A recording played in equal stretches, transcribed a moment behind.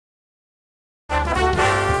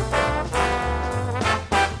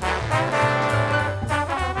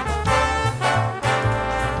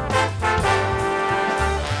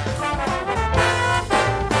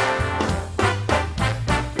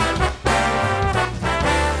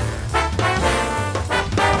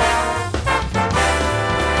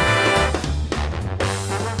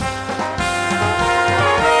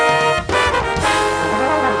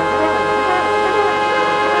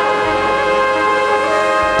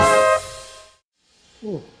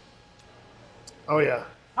Oh, yeah.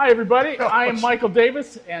 Hi, everybody. I am Michael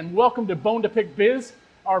Davis, and welcome to Bone to Pick Biz,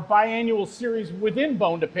 our biannual series within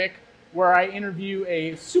Bone to Pick, where I interview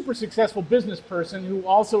a super successful business person who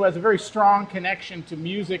also has a very strong connection to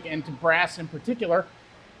music and to brass in particular.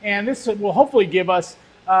 And this will hopefully give us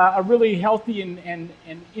a really healthy and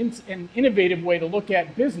innovative way to look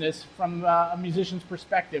at business from a musician's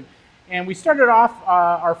perspective. And we started off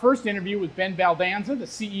our first interview with Ben Baldanza, the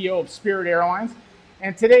CEO of Spirit Airlines.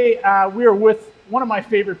 And today we are with one of my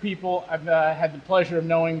favorite people I've had the pleasure of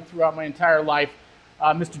knowing throughout my entire life,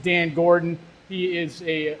 Mr. Dan Gordon. He is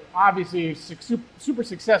obviously a super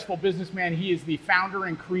successful businessman. He is the founder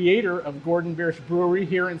and creator of Gordon Biersch Brewery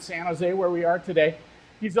here in San Jose, where we are today.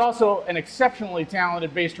 He's also an exceptionally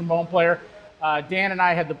talented bass trombone player. Dan and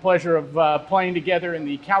I had the pleasure of playing together in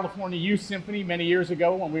the California Youth Symphony many years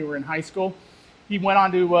ago when we were in high school. He went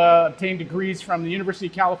on to obtain degrees from the University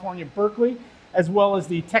of California, Berkeley, as well as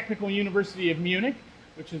the Technical University of Munich,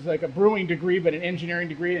 which is like a brewing degree, but an engineering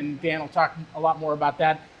degree, and Dan will talk a lot more about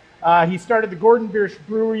that. He started the Gordon Biersch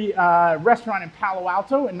Brewery restaurant in Palo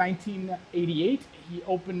Alto in 1988. He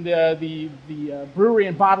opened the brewery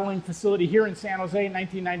and bottling facility here in San Jose in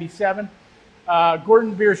 1997.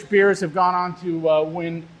 Gordon Biersch beers have gone on to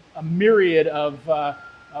win a myriad of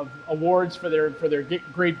awards for their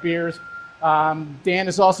great beers. Dan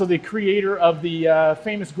is also the creator of the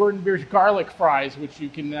famous Gordon Biersch garlic fries, which you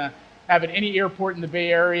can have at any airport in the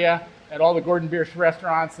Bay Area, at all the Gordon Biersch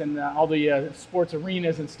restaurants and all the sports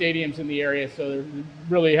arenas and stadiums in the area. So they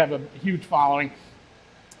really have a huge following.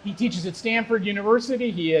 He teaches at Stanford University.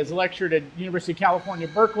 He has lectured at University of California,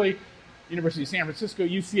 Berkeley, University of San Francisco,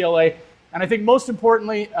 UCLA. And I think most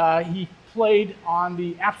importantly, he played on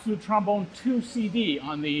the Absolute Trombone 2 CD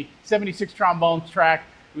on the 76 trombone track.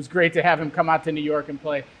 It was great to have him come out to New York and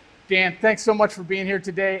play. Dan, thanks so much for being here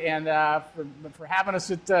today and for having us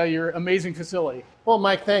at your amazing facility. Well,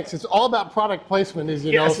 Mike, thanks. It's all about product placement, as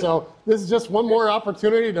you know, so this is just one more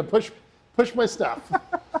opportunity to push my stuff.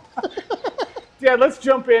 Yeah, let's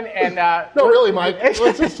jump in and... no, really, Mike.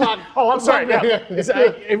 Let's just talk. Oh, I'm sorry. No.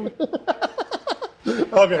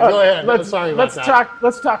 Okay, go ahead. Let's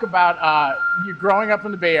talk about you growing up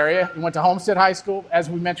in the Bay Area. You went to Homestead High School. As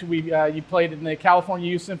we mentioned, you played in the California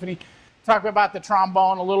Youth Symphony. Talk about the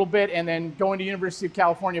trombone a little bit, and then going to University of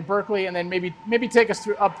California, Berkeley, and then maybe take us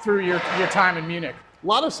up through your time in Munich. A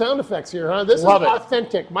lot of sound effects here, huh? This is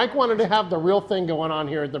authentic. Mike wanted to have the real thing going on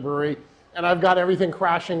here at the brewery, and I've got everything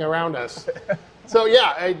crashing around us. So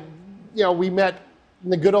yeah, we met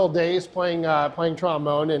in the good old days playing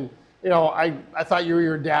trombone, and I thought you were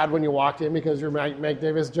your dad when you walked in because you're Mike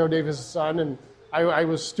Davis, Joe Davis' son, and I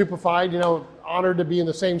was stupefied, honored to be in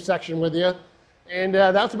the same section with you, and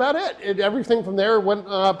that's about it. Everything from there went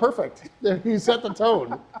perfect. You set the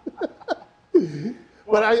tone.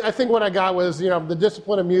 But I think what I got was the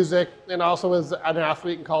discipline of music, and also as an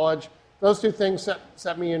athlete in college. Those two things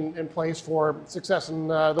set me in place for success in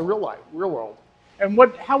the real world. And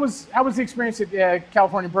how was the experience at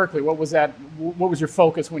California, Berkeley? What was that? What was your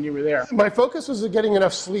focus when you were there? My focus was getting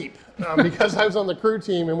enough sleep because I was on the crew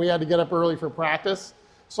team and we had to get up early for practice.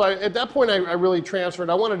 So at that point, I really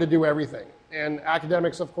transferred. I wanted to do everything. And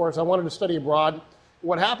academics, of course, I wanted to study abroad.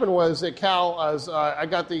 What happened was at Cal, I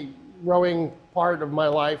got the rowing part of my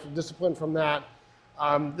life, discipline from that.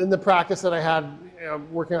 Then the practice that I had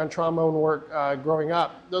working on trombone work growing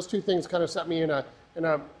up, those two things kind of set me in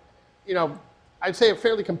a I'd say a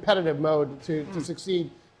fairly competitive mode to succeed.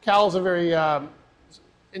 Cal is a very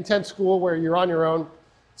intense school where you're on your own,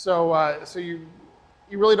 so you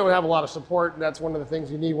really don't have a lot of support, and that's one of the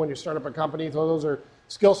things you need when you start up a company. So those are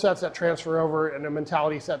skill sets that transfer over and a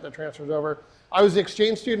mentality set that transfers over. I was an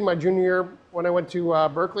exchange student my junior year when I went to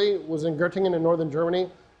Berkeley, was in Göttingen in northern Germany,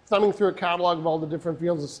 thumbing through a catalog of all the different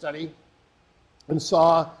fields of study, and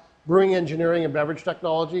saw brewing engineering and beverage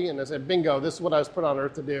technology, and I said, bingo, this is what I was put on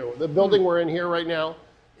earth to do. The building we're in here right now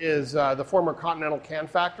is the former Continental Can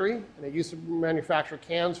Factory, and it used to manufacture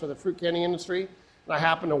cans for the fruit canning industry. And I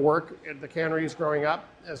happened to work at the canneries growing up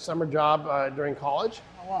as a summer job during college.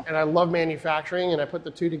 Oh, wow. And I love manufacturing, and I put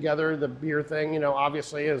the two together, the beer thing,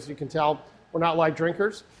 obviously, as you can tell, we're not light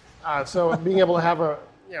drinkers. So being able to have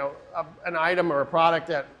an item or a product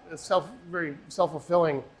that is very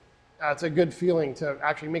self-fulfilling, it's a good feeling to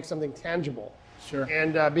actually make something tangible. Sure.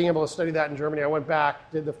 And being able to study that in Germany, I went back,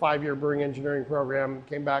 did the 5-year brewing engineering program,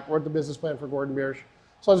 came back, wrote the business plan for Gordon Biersch.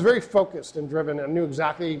 So I was very focused and driven and knew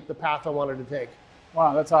exactly the path I wanted to take.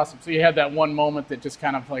 Wow, that's awesome. So you had that one moment that just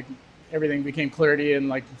kind of like everything became clear to you and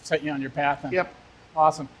like set you on your path. Yep.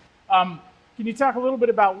 Awesome. Can Can you talk a little bit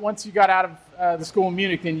about once you got out of the school in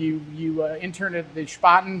Munich, then you interned at the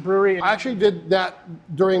Spaten Brewery? I actually did that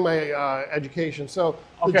during my education. So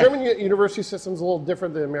the Okay. German university system is a little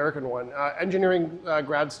different than the American one. Engineering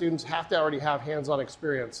grad students have to already have hands-on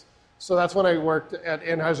experience. So that's when I worked at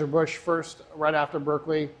Anheuser-Busch first, right after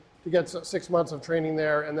Berkeley, to get 6 months of training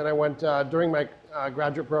there. And then I went, during my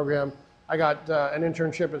graduate program, I got an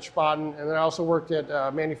internship at Spaten. And then I also worked at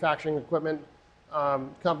a manufacturing equipment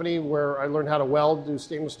company where I learned how to weld, do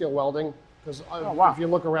stainless steel welding. Because wow. if you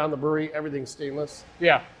look around the brewery, everything's stainless.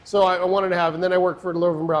 Yeah. So I wanted to have, and then I worked for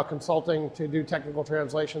Löwenbräu Consulting to do technical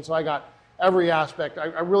translation. So I got every aspect.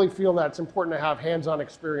 I really feel that it's important to have hands-on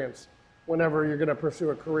experience whenever you're going to pursue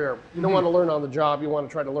a career. You don't want to learn on the job. You want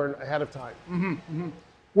to try to learn ahead of time.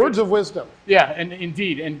 Words of wisdom. Yeah, and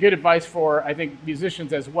indeed, and good advice for, I think,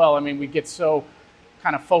 musicians as well. I mean, we get so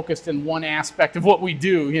kind of focused in one aspect of what we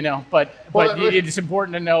do, but it's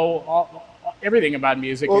important to know everything about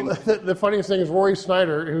music. Well, the funniest thing is Rory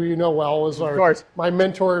Snyder, who you know well, was my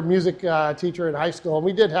mentor music teacher in high school. And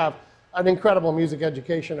we did have an incredible music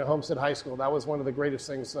education at Homestead High School. That was one of the greatest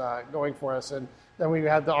things going for us. And then we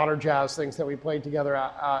had the honor jazz things that we played together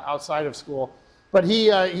outside of school. But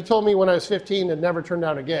he told me when I was 15 to never turn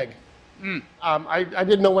down a gig. I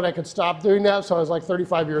didn't know when I could stop doing that, so I was like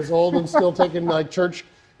 35 years old and still taking like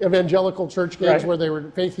evangelical church gigs where they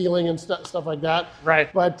were faith healing and stuff like that.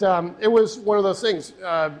 Right. But it was one of those things.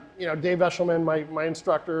 Dave Eshelman, my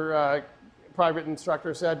instructor, private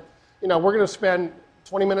instructor, said, we're going to spend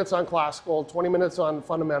 20 minutes on classical, 20 minutes on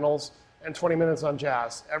fundamentals, and 20 minutes on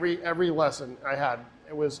jazz. Every lesson I had,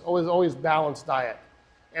 it was always balanced diet,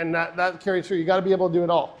 and that carries through. You got to be able to do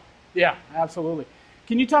it all. Yeah, absolutely.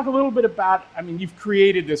 Can you talk a little bit about, you've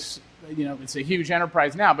created this, it's a huge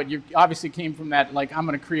enterprise now, but you obviously came from that, like, I'm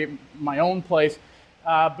going to create my own place,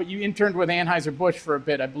 but you interned with Anheuser-Busch for a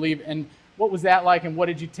bit, I believe, and what was that like, and what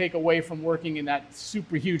did you take away from working in that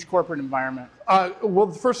super huge corporate environment? Well,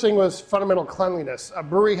 the first thing was fundamental cleanliness. A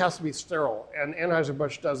brewery has to be sterile, and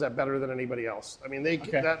Anheuser-Busch does that better than anybody else. I mean,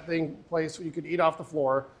 that place you could eat off the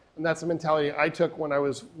floor, and that's the mentality I took when I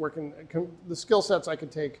was working, the skill sets I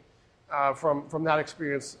could take from that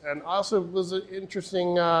experience. And also was an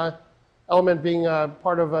interesting element being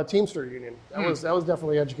part of a Teamster union. That was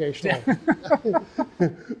definitely educational.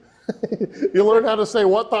 You learn how to say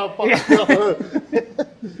what the fuck.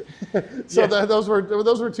 So those were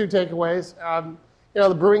two takeaways.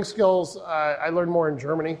 The brewing skills I learned more in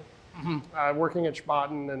Germany. Working at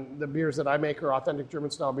Spaten, and the beers that I make are authentic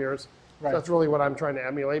German style beers. Right. So that's really what I'm trying to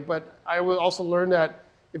emulate. But I will also learn that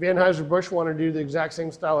if Anheuser-Busch wanted to do the exact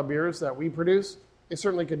same style of beers that we produce, they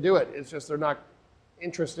certainly could do it. It's just they're not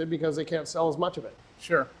interested because they can't sell as much of it.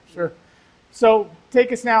 Sure. So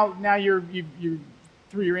take us now you're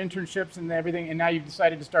through your internships and everything, and now you've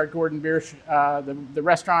decided to start Gordon Biersch, the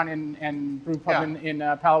restaurant and brew pub in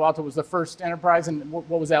Palo Alto was the first enterprise, and what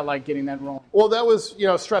was that like getting that rolling? Well, that was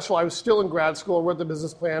stressful. I was still in grad school, wrote the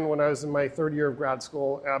business plan when I was in my third year of grad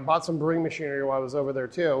school. Bought some brewing machinery while I was over there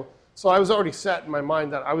too. So I was already set in my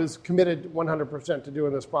mind that I was committed 100% to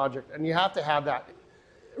doing this project, and you have to have that.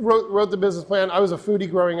 Wrote the business plan. I was a foodie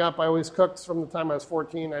growing up. I always cooked from the time I was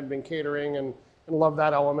 14. I'd been catering and loved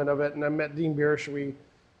that element of it. And I met Dean Biersch.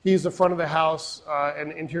 He's the front of the house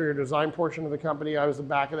and interior design portion of the company. I was the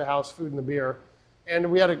back of the house, food and the beer. And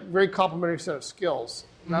we had a very complementary set of skills.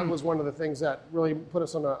 And that was one of the things that really put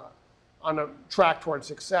us on a track towards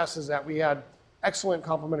success, is that we had excellent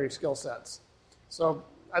complementary skill sets. So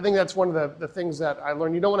I think that's one of the things that I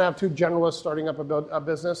learned. You don't want to have two generalists starting up a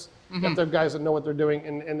business. You have to have guys that know what they're doing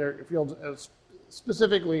in their fields,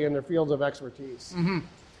 specifically in their fields of expertise.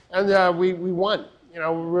 And we won.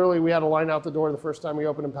 Really, we had a line out the door the first time we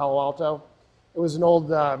opened in Palo Alto. It was an old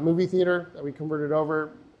movie theater that we converted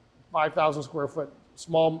over, 5,000 square foot,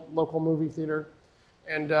 small local movie theater,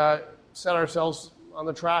 and set ourselves on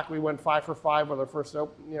the track. We went 5 for 5 with our first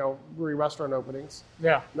brewery restaurant openings.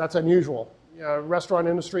 Yeah. That's unusual. Restaurant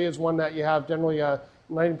industry is one that you have generally a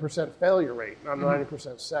 90% failure rate, not a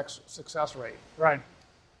 90% success rate. Right.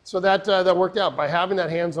 So that worked out. By having that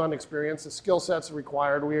hands-on experience, the skill sets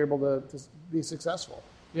required, we were able to be successful.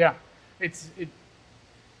 Yeah.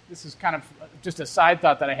 This is kind of just a side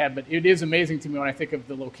thought that I had, but it is amazing to me when I think of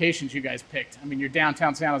the locations you guys picked. I mean, your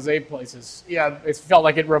downtown San Jose places. Yeah. It felt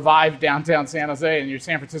like it revived downtown San Jose, and your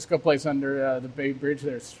San Francisco place under the Bay Bridge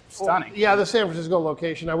there is stunning. Well, yeah, the San Francisco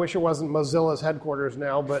location. I wish it wasn't Mozilla's headquarters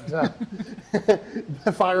now, but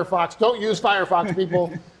Firefox. Don't use Firefox,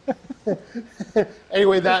 people.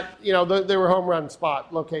 Anyway, they were home run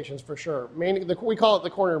spot locations for sure. We call it the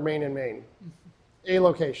corner of Main and Main. A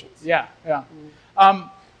locations. Yeah.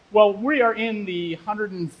 Well, we are in the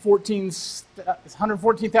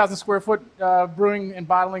 114,000 square foot brewing and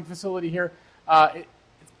bottling facility here.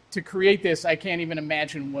 To create this, I can't even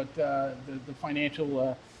imagine what the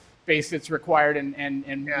financial base that's required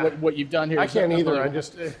and what you've done here. I can't either. I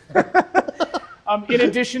just. In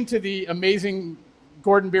addition to the amazing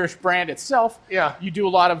Gordon Biersch brand itself, you do a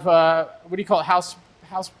lot of what do you call it? House.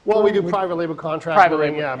 Well, we do private label contract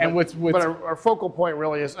brewing, yeah. And but our focal point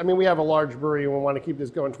really is, I mean, we have a large brewery and we want to keep this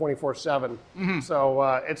going 24/7. So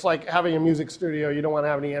it's like having a music studio. You don't want to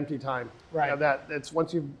have any empty time. Right. It's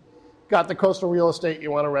once you've got the coastal real estate,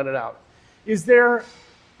 you want to rent it out. Is there?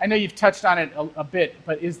 I know you've touched on it a bit,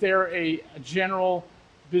 but is there a general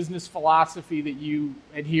business philosophy that you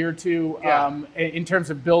adhere to in terms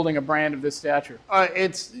of building a brand of this stature?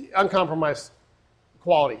 It's uncompromised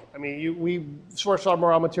quality. I mean, we source our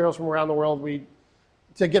raw materials from around the world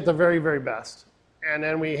to get the very, very best, and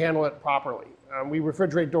then we handle it properly. We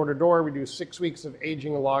refrigerate door to door. We do 6 weeks of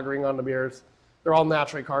aging and lagering on the beers. They're all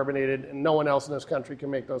naturally carbonated, and no one else in this country can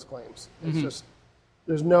make those claims. It's just,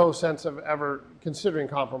 there's no sense of ever considering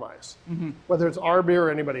compromise, whether it's our beer or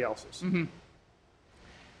anybody else's.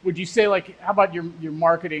 Would you say, like, how about your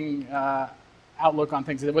marketing outlook on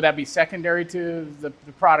things? Would that be secondary to the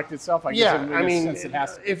product itself? I guess I mean, sense it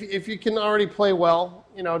has to. If you can already play well,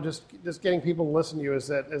 you know, just getting people to listen to you is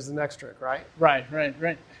the next trick, right? Right.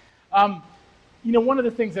 You know, one of the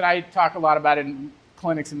things that I talk a lot about in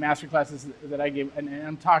clinics and master classes that I give, and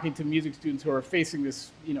I'm talking to music students who are facing this,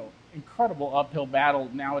 you know, incredible uphill battle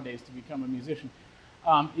nowadays to become a musician,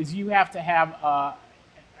 is you have to have, I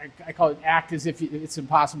call it act as if it's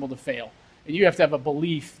impossible to fail. And you have to have a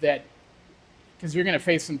belief that, because you're going to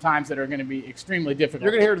face some times that are going to be extremely difficult.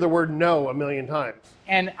 You're going to hear the word no a million times.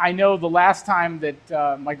 And I know the last time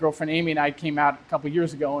that my girlfriend Amy and I came out a couple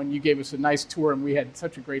years ago, and you gave us a nice tour, and we had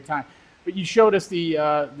such a great time. But you showed us the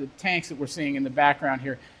tanks that we're seeing in the background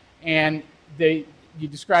here, and you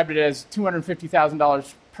described it as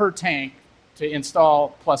 $250,000 per tank to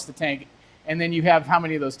install plus the tank, and then you have how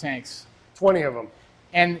many of those tanks? 20 of them.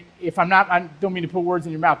 And if I don't mean to put words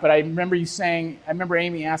in your mouth, but I remember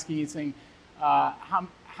Amy asking you saying,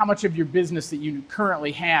 how much of your business that you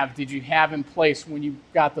currently have did you have in place when you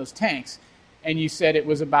got those tanks? And you said it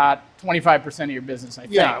was about 25% of your business, I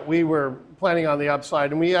think. Yeah, we were planning on the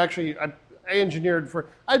upside, and we actually, I engineered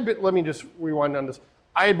let me just rewind on this.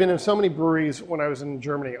 I had been in so many breweries when I was in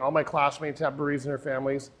Germany. All my classmates have breweries in their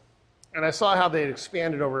families, and I saw how they had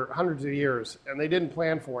expanded over hundreds of years, and they didn't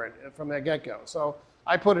plan for it from the get-go. So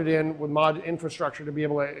I put it in with infrastructure to be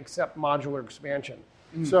able to accept modular expansion.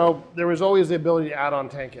 So there was always the ability to add on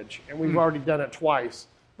tankage, and we've already done it twice.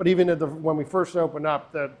 But even when we first opened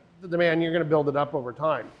up, the demand, you're going to build it up over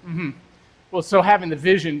time. Well, so having the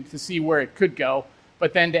vision to see where it could go,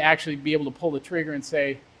 but then to actually be able to pull the trigger and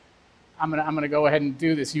say, I'm gonna go ahead and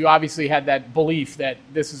do this. You obviously had that belief that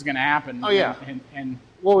this is going to happen. Oh yeah. And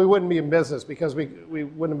well, we wouldn't be in business because we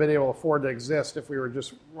wouldn't have been able to afford to exist if we were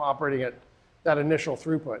just operating at that initial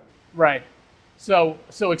throughput. Right. So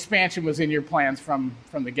expansion was in your plans from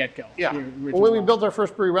the get-go. Yeah. Well, when we built our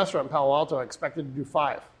first brewery restaurant in Palo Alto, I expected to do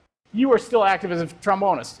 5. You were still active as a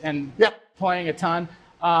trombonist and playing a ton.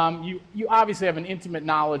 You obviously have an intimate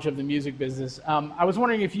knowledge of the music business. I was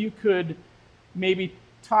wondering if you could maybe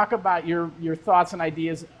talk about your thoughts and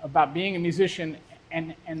ideas about being a musician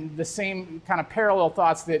and the same kind of parallel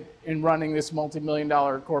thoughts that in running this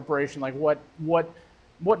multi-million-dollar corporation. Like what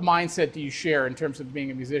mindset do you share in terms of being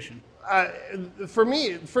a musician? For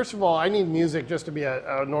me, first of all, I need music just to be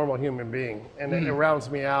a normal human being, and it rounds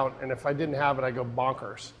me out. And if I didn't have it, I'd go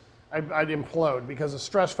bonkers. I'd implode because the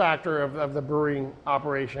stress factor of the brewing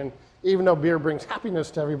operation, even though beer brings happiness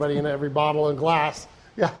to everybody in every bottle and glass,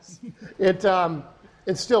 yes,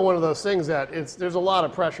 it's still one of those things that there's a lot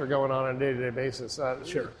of pressure going on a day-to-day basis.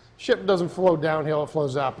 Sure. Ship doesn't flow downhill; it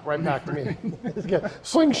flows up, right back to me.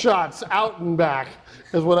 Slingshots out and back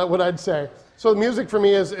is what I'd say. So music for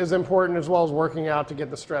me is important as well as working out to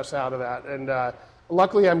get the stress out of that. And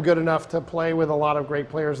luckily, I'm good enough to play with a lot of great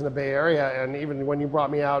players in the Bay Area. And even when you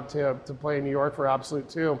brought me out to play in New York for Absolute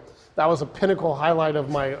 2, that was a pinnacle highlight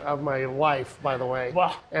of my life, by the way.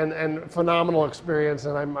 Wow. And phenomenal experience.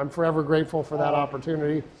 And I'm forever grateful for that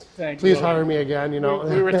opportunity. Thank Please you. hire me again. You know.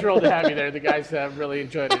 We were thrilled to have you there. The guys really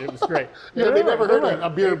enjoyed it. It was great. Yeah, they never heard of a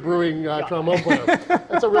beer brewing trombone player.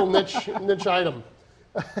 That's a real niche item.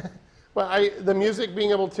 But the music,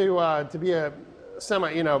 being able to be a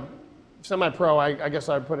semi-pro, I guess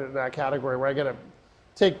I'd put it in that category where I get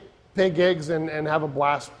to pay gigs and have a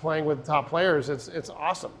blast playing with top players. It's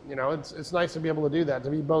awesome. You know, it's nice to be able to do that, to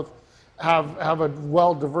be both have a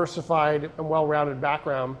well-diversified and well-rounded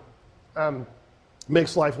background,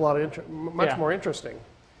 makes life a lot of much more interesting.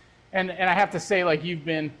 And I have to say, like, you've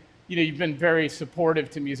been very supportive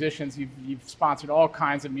to musicians. You've sponsored all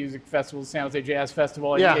kinds of music festivals, San Jose Jazz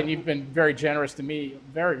Festival, and you've been very generous to me,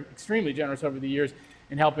 extremely generous over the years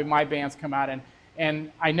in helping my bands come out.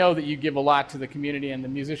 And I know that you give a lot to the community, and the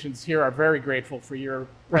musicians here are very grateful for your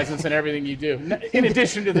presence and everything you do. In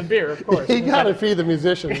addition to the beer, of course. You got to feed the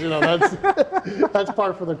musicians, that's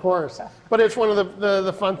part for the course. But it's one of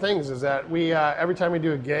the fun things is that we every time we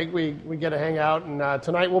do a gig, we get to hang out, and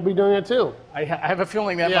tonight we'll be doing it too. I have a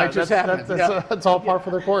feeling that might just happen. That's all part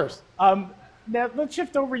for the course. Now let's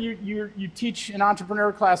shift over. You teach an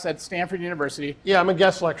entrepreneur class at Stanford University. Yeah, I'm a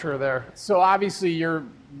guest lecturer there. So obviously you're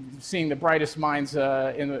seeing the brightest minds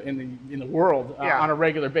in the world on a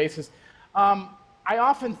regular basis. I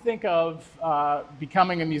often think of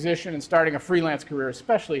becoming a musician and starting a freelance career,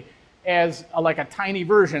 especially, as like a tiny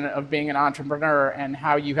version of being an entrepreneur and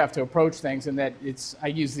how you have to approach things. And that I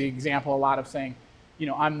use the example a lot of saying,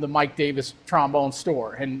 I'm the Mike Davis trombone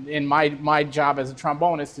store, and my job as a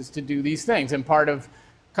trombonist is to do these things, and part of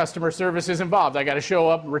customer service is involved. I got to show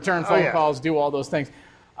up, return phone calls, do all those things.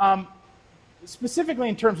 Specifically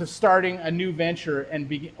in terms of starting a new venture and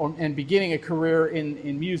beginning a career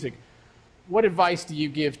in music, what advice do you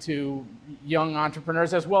give to young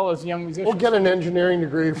entrepreneurs as well as young musicians? Well, get an engineering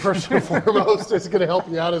degree first and foremost. It's going to help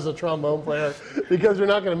you out as a trombone player because you're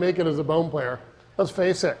not going to make it as a bone player. Let's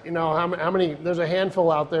face it. How many? There's a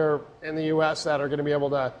handful out there in the U.S. that are going to be able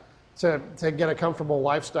to get a comfortable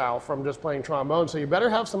lifestyle from just playing trombone. So you better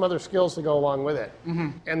have some other skills to go along with it,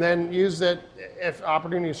 and then use it if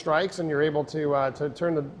opportunity strikes and you're able to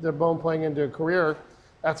turn the bone playing into a career.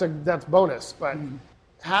 That's bonus, but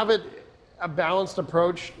have it a balanced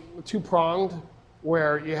approach, two-pronged,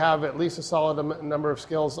 where you have at least a solid number of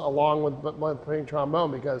skills along with playing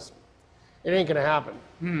trombone, because it ain't going to happen.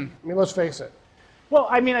 I mean, let's face it. Well,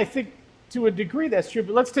 I mean, I think to a degree that's true,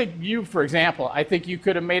 but let's take you, for example. I think you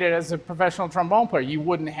could have made it as a professional trombone player. You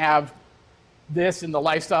wouldn't have this in the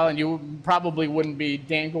lifestyle, and you probably wouldn't be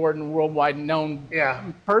Dan Gordon, worldwide known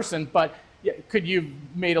person, but could you have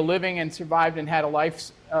made a living and survived and had a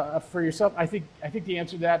life for yourself? I think the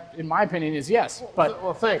answer to that, in my opinion, is yes. But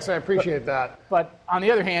well, thanks. I appreciate that. But on the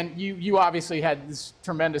other hand, you obviously had this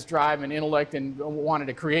tremendous drive and intellect and wanted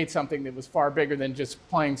to create something that was far bigger than just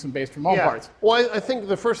playing some bass trombone parts. Well, I think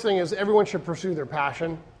the first thing is everyone should pursue their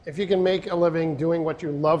passion. If you can make a living doing what you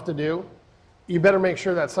love to do, you better make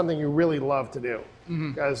sure that's something you really love to do,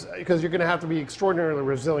 because you're going to have to be extraordinarily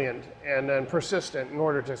resilient and persistent in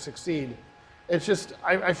order to succeed. It's just,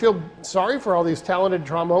 I feel sorry for all these talented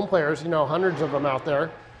trombone players, hundreds of them out there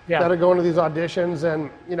that are going to these auditions, and,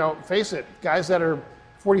 face it, guys that are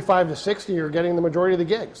 45 to 60 are getting the majority of the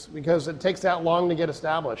gigs because it takes that long to get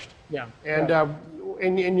established. Yeah. And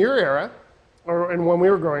in your era, and when we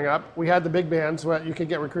were growing up, we had the big bands where you could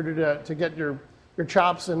get recruited to get your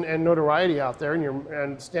chops and notoriety out there,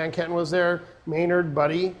 and Stan Kenton was there, Maynard,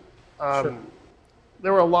 Buddy.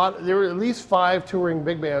 There were at least 5 touring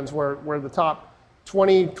big bands where the top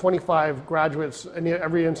 20, 25 graduates in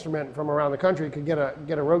every instrument from around the country could get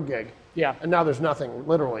a road gig. Yeah. And now there's nothing,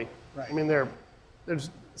 literally. Right. I mean,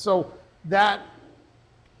 so that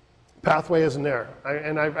pathway isn't there.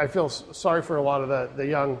 I feel sorry for a lot of the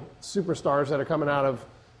young superstars that are coming out of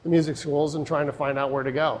the music schools and trying to find out where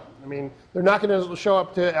to go. I mean, they're not going to show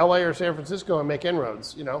up to LA or San Francisco and make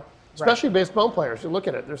inroads, especially bass bone players. You look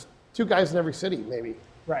at it, there's 2 guys in every city, maybe,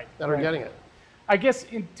 that are getting it. I guess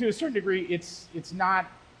to a certain degree, it's not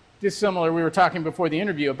dissimilar. We were talking before the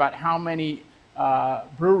interview about how many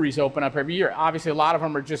breweries open up every year. Obviously, a lot of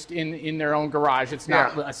them are just in their own garage. It's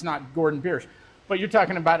not Gordon Biersch. But you're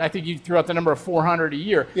talking about, I think you threw out the number of 400 a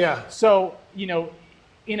year. Yeah. So,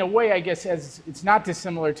 in a way, I guess, as it's not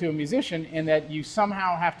dissimilar to a musician in that you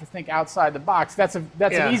somehow have to think outside the box. That's an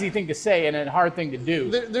easy thing to say and a hard thing to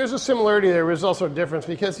do. There's a similarity there. There's also a difference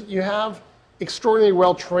because you have extraordinarily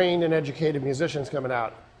well-trained and educated musicians coming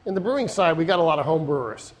out. In the brewing side, we got a lot of home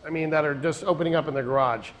brewers. I mean, that are just opening up in their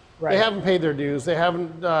garage. Right. They haven't paid their dues. They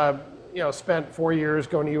haven't, spent 4 years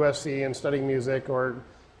going to USC and studying music, or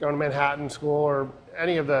going to Manhattan School, or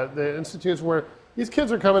any of the institutes where these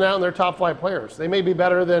kids are coming out and they're top flight players. They may be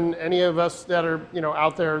better than any of us that are,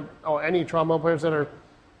 out there, any trombone players that are,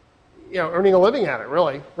 earning a living at it,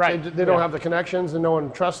 really. Right. They don't have the connections, and no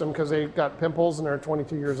one trusts them because they got pimples and they're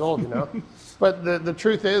 22 years old, But the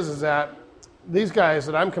truth is that these guys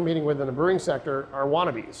that I'm competing with in the brewing sector are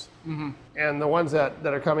wannabes. And the ones that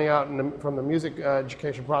are coming out from the music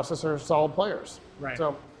education process are solid players. Right.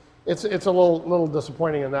 So it's a little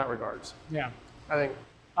disappointing in that regards. Yeah. I think.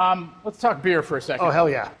 Let's talk beer for a second. Oh, hell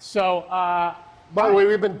yeah. So By the way,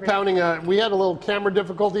 we've been pounding. We had a little camera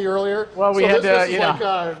difficulty earlier. Well, we so had this is you like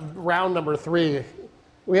know. round number 3.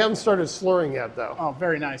 We haven't started slurring yet, though. Oh,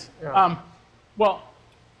 very nice. Yeah. Well,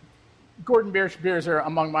 Gordon Biersch beers are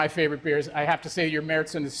among my favorite beers. I have to say your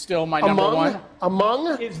Märzen is still my number one.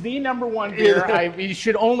 Among? It's the number one beer. You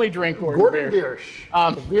should only drink Gordon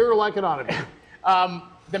Biersch. The beer like it ought to be.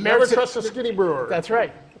 The Never Märzen, trust a skinny brewer. That's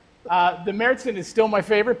right. The Märzen is still my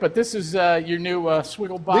favorite, but this is your new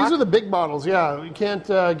Swigglebach. These are the big bottles, yeah. You can't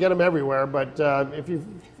get them everywhere, but if you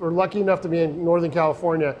were lucky enough to be in Northern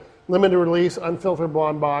California, limited release, unfiltered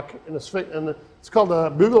blonde Bach, and it's called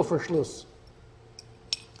a Bügelverschluss.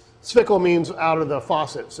 Zwickle means out of the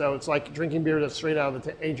faucet, so it's like drinking beer that's straight out of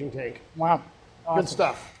the aging tank. Wow. Awesome. Good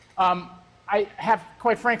stuff. I have,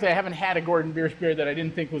 quite frankly, I haven't had a Gordon Biersch beer that I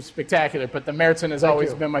didn't think was spectacular, but the Märzen has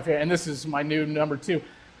always been my favorite, and this is my new number 2.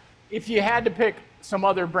 If you had to pick some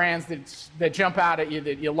other brands that jump out at you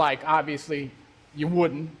that you like, obviously you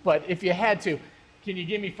wouldn't, but if you had to, can you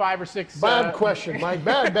give me 5 or 6? Bad question, Mike.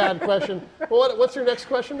 Bad question. Well, what's your next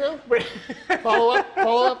question now? Follow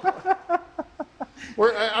up.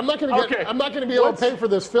 I'm not going to be able to pay for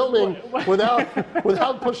this filming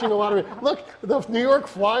without pushing a lot of it. Look, the New York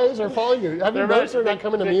Flies are following you. Have you noticed they're not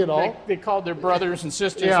coming to me at all? They called their brothers and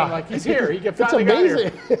sisters and like, he's here. It's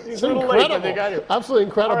amazing. He's a little late, but they got here. Absolutely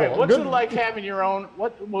incredible. All right, what's it like having your own?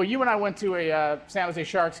 Well, you and I went to a San Jose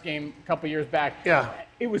Sharks game a couple years back. Yeah.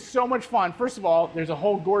 It was so much fun. First of all, there's a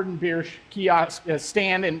whole Gordon Biersch kiosk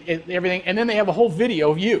stand and everything, and then they have a whole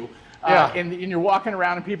video of you. And you're walking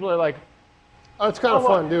around, and people are like, oh, it's kind of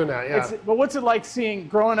fun doing that, yeah. But what's it like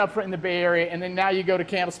growing up in the Bay Area, and then now you go to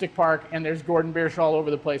Candlestick Park, and there's Gordon Biersch all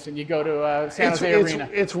over the place, and you go to San Jose Arena?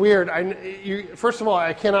 It's weird. First of all,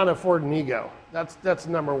 I cannot afford an ego. That's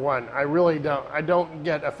number one. I really don't. I don't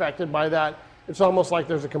get affected by that. It's almost like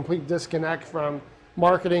there's a complete disconnect from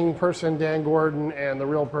marketing person Dan Gordon and the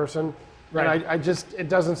real person. Right. And it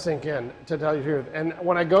doesn't sink in, to tell you the truth. And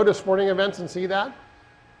when I go to sporting events and see that,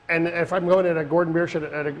 and if I'm going to a Gordon Biersch at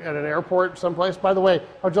an airport someplace, by the way, how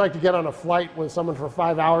would you like to get on a flight with someone for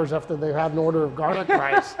 5 hours after they've had an order of garlic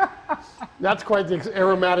rice? That's quite the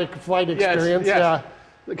aromatic flight experience. Yes.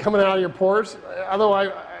 Yeah, coming out of your pores.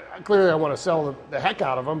 Although clearly I want to sell the heck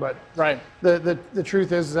out of them, but the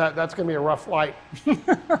truth is that's going to be a rough flight.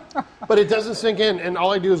 But it doesn't sink in, and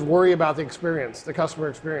all I do is worry about the experience, the customer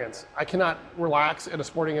experience. I cannot relax at a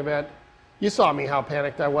sporting event. You saw me how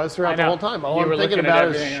panicked I was throughout the whole time. All I'm thinking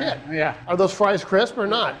about is, shit, are those fries crisp or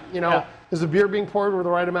not? Is the beer being poured with the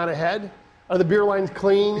right amount of head? Are the beer lines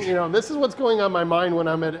clean? This is what's going on in my mind when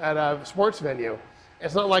I'm at a sports venue.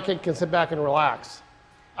 It's not like I can sit back and relax.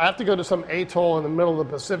 I have to go to some atoll in the middle of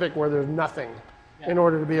the Pacific where there's nothing in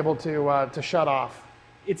order to be able to shut off.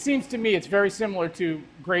 It seems to me it's very similar to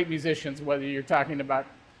great musicians, whether you're talking about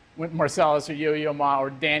Marcellus or Yo-Yo Ma or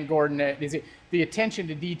Dan Gordon. The attention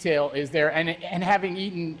to detail is there, and having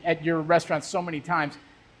eaten at your restaurant so many times,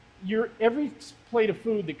 every plate of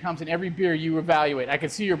food that comes in, every beer you evaluate. I can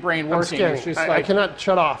see your brain working. It's just I cannot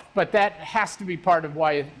shut off. But that has to be part of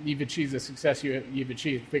why you've achieved the success you've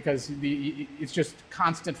achieved, because it's just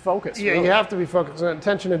constant focus. Yeah, really. You have to be focused.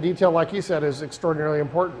 Attention to detail, like you said, is extraordinarily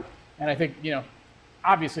important. And I think,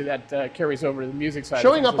 obviously that carries over to the music side.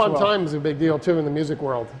 Showing up on time is a big deal, too, in the music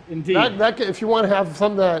world. Indeed. If you want to have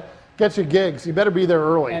something that gets you gigs, you better be there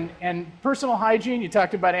early. And personal hygiene, you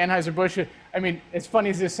talked about Anheuser-Busch. I mean, as funny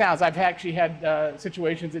as this sounds, I've actually had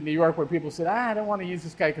situations in New York where people said, I don't want to use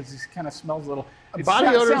this guy because he kind of smells a little. Body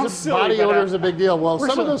odor is a big deal. Well,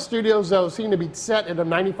 some of those studios, though, seem to be set at a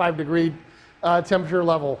 95-degree temperature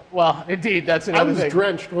level. Well, indeed, that's another thing. I was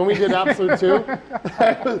drenched when we did Absolute 2.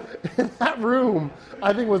 In that room,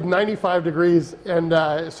 I think it was 95 degrees and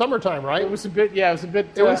summertime, right? It was a bit,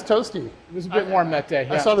 It was toasty. It was a bit warm that day.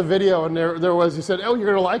 Yeah. I saw the video, and there was, he said, oh, you're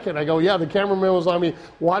going to like it. I go, yeah, the cameraman was on me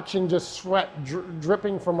watching just sweat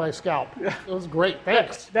dripping from my scalp. It was great.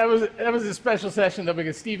 Thanks. That was a special session, though,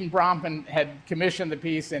 because Stephen Brompen had commissioned the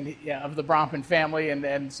piece of the Brompen family,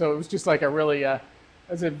 and so it was just like a really...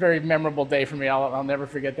 It was a very memorable day for me. I'll never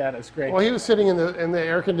forget that. It was great. Well, he was sitting in the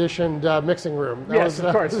air-conditioned mixing room. Yes,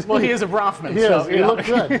 of course. Well, he is a Bronfman. He looked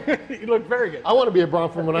good. He looked very good. I want to be a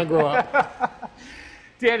Bronfman when I grow up.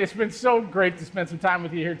 Dan, it's been so great to spend some time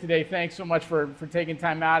with you here today. Thanks so much for taking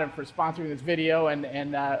time out and for sponsoring this video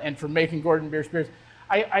and for making Gordon Biersch beers.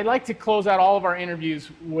 I like to close out all of our interviews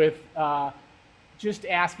with just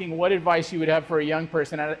asking what advice you would have for a young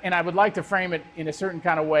person. And I would like to frame it in a certain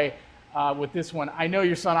kind of way. With this one, I know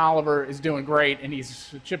your son Oliver is doing great, and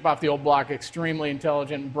he's a chip off the old block, extremely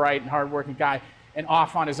intelligent, bright, and hardworking guy, and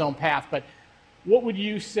off on his own path. But what would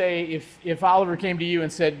you say if Oliver came to you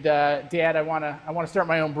and said, "Dad, I want to start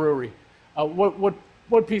my own brewery.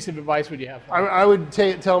 What piece of advice would you have? I would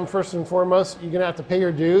tell them first and foremost, you're going to have to pay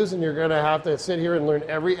your dues, and you're going to have to sit here and learn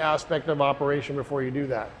every aspect of operation before you do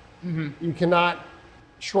that. Mm-hmm. You cannot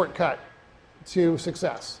shortcut to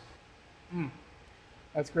success.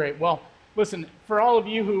 That's great. Well, listen, for all of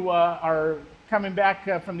you who are coming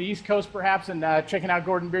back from the East Coast perhaps and checking out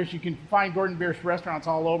Gordon Biersch, you can find Gordon Biersch restaurants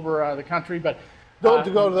all over the country, but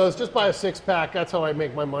don't go to those. Just buy a 6-pack. That's how I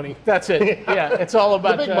make my money. That's it. Yeah, it's all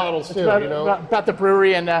about the big bottles too. About the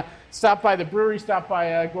brewery, and stop by the brewery. Stop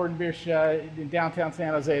by Gordon Biersch in downtown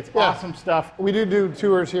San Jose. It's awesome stuff. We do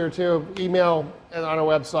tours here too. Email on our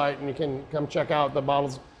website, and you can come check out the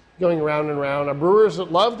bottles going around and around. Our brewers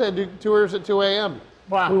love to do tours at 2 a.m.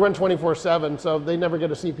 Wow. We run 24/7, so they never get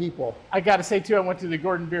to see people. I got to say too, I went to the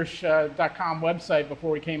GordonBiersch.com website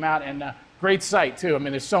before we came out, and great site too. I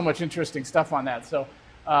mean, there's so much interesting stuff on that. So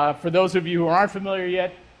for those of you who aren't familiar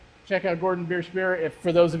yet, check out Gordon Biersch Beer.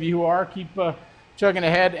 For those of you who are, keep chugging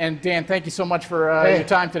ahead. And Dan, thank you so much for your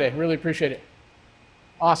time today. Really appreciate it.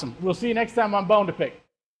 Awesome. We'll see you next time on Bone to Pick.